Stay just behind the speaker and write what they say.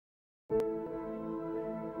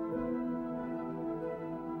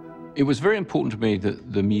It was very important to me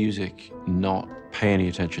that the music not pay any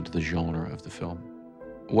attention to the genre of the film.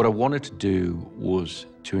 What I wanted to do was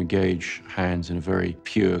to engage Hans in a very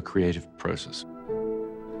pure creative process.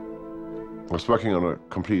 I was working on a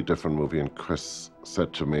completely different movie, and Chris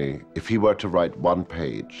said to me, if he were to write one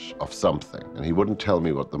page of something, and he wouldn't tell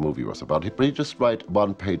me what the movie was about, but he'd just write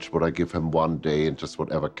one page, would I give him one day, and just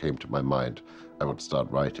whatever came to my mind, I would start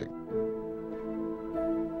writing.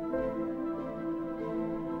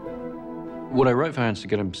 What I wrote for Hans to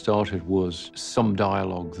get him started was some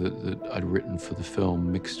dialogue that I'd written for the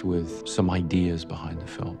film mixed with some ideas behind the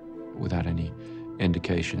film without any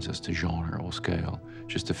indications as to genre or scale,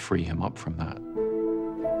 just to free him up from that.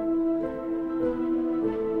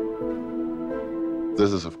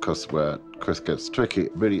 This is, of course, where Chris gets tricky,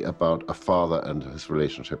 really about a father and his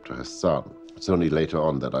relationship to his son. It's only later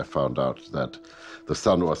on that I found out that the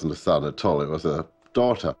son wasn't a son at all, it was a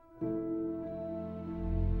daughter.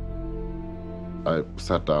 I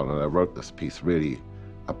sat down and I wrote this piece really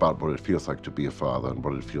about what it feels like to be a father and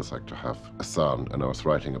what it feels like to have a son, and I was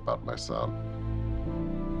writing about my son.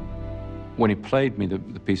 When he played me the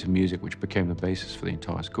piece of music which became the basis for the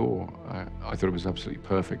entire score, I thought it was absolutely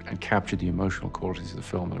perfect and captured the emotional qualities of the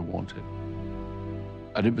film that I wanted.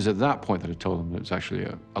 And it was at that point that I told him that it was actually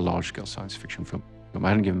a large-scale science fiction film. I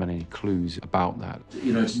hadn't given him any clues about that.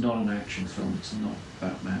 You know, it's not an action film, it's not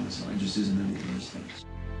Batman, it just isn't any of those things.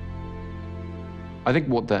 I think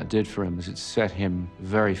what that did for him is it set him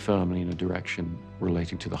very firmly in a direction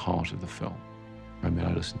relating to the heart of the film. I mean,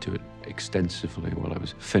 I listened to it extensively while I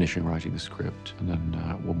was finishing writing the script, and then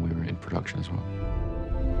when we were in production as well.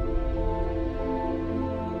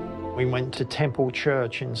 We went to Temple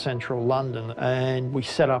Church in central London, and we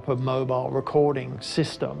set up a mobile recording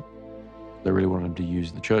system. They really wanted him to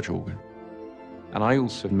use the church organ. And I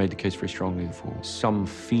also made the case very strongly for some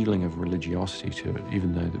feeling of religiosity to it,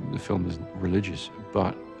 even though the film isn't religious,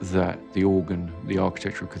 but that the organ, the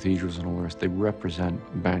architecture of cathedrals and all the rest, they represent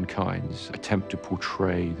mankind's attempt to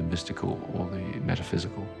portray the mystical or the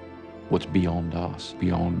metaphysical, what's beyond us,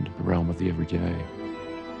 beyond the realm of the everyday.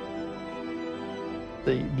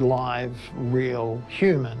 The live, real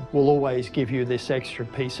human will always give you this extra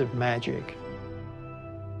piece of magic.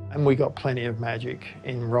 And we got plenty of magic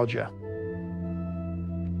in Roger.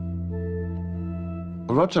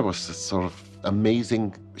 Roger was this sort of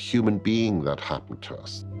amazing human being that happened to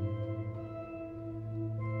us.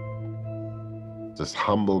 This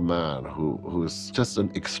humble man who is just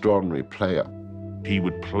an extraordinary player. He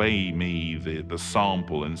would play me the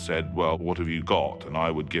sample and said, well, what have you got? And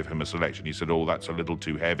I would give him a selection. He said, oh, that's a little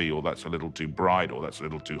too heavy, or that's a little too bright, or that's a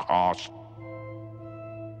little too harsh.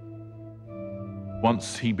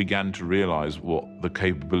 Once he began to realize what the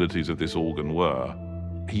capabilities of this organ were,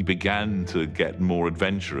 he began to get more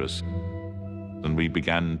adventurous, and we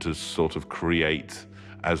began to sort of create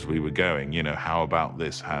as we were going. You know, how about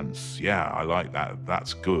this, Hans? Yeah, I like that,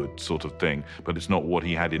 that's good, sort of thing, but it's not what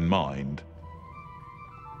he had in mind.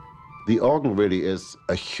 The organ really is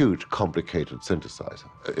a huge, complicated synthesizer.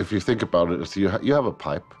 If you think about it, you have a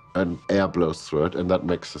pipe, and air blows through it, and that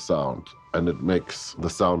makes a sound, and it makes the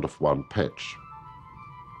sound of one pitch.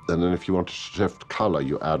 And then if you want to shift color,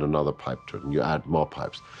 you add another pipe to it, and you add more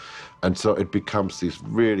pipes. And so it becomes these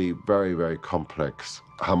really very, very complex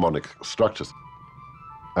harmonic structures.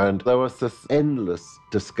 And there was this endless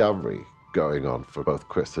discovery going on for both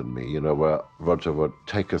Chris and me, you know, where Roger would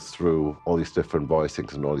take us through all these different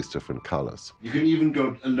voicings and all these different colors. You can even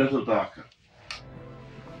go a little darker.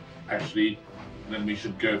 Actually, then we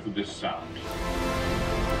should go for this sound.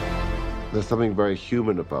 There's something very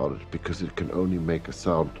human about it because it can only make a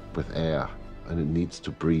sound with air, and it needs to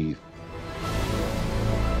breathe.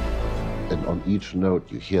 And on each note,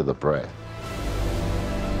 you hear the breath.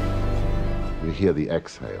 You hear the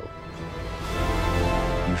exhale.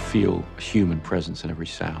 You feel a human presence in every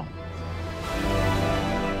sound.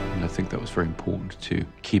 And I think that was very important to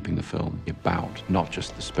keeping the film about not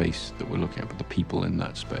just the space that we're looking at, but the people in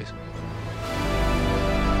that space.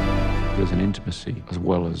 There's an intimacy as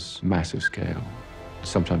well as massive scale.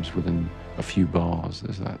 Sometimes within a few bars,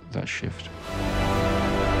 there's that shift.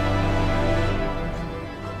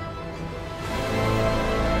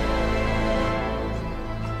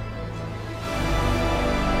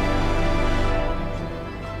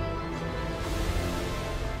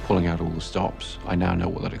 Pulling out all the stops, I now know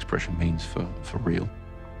what that expression means for real.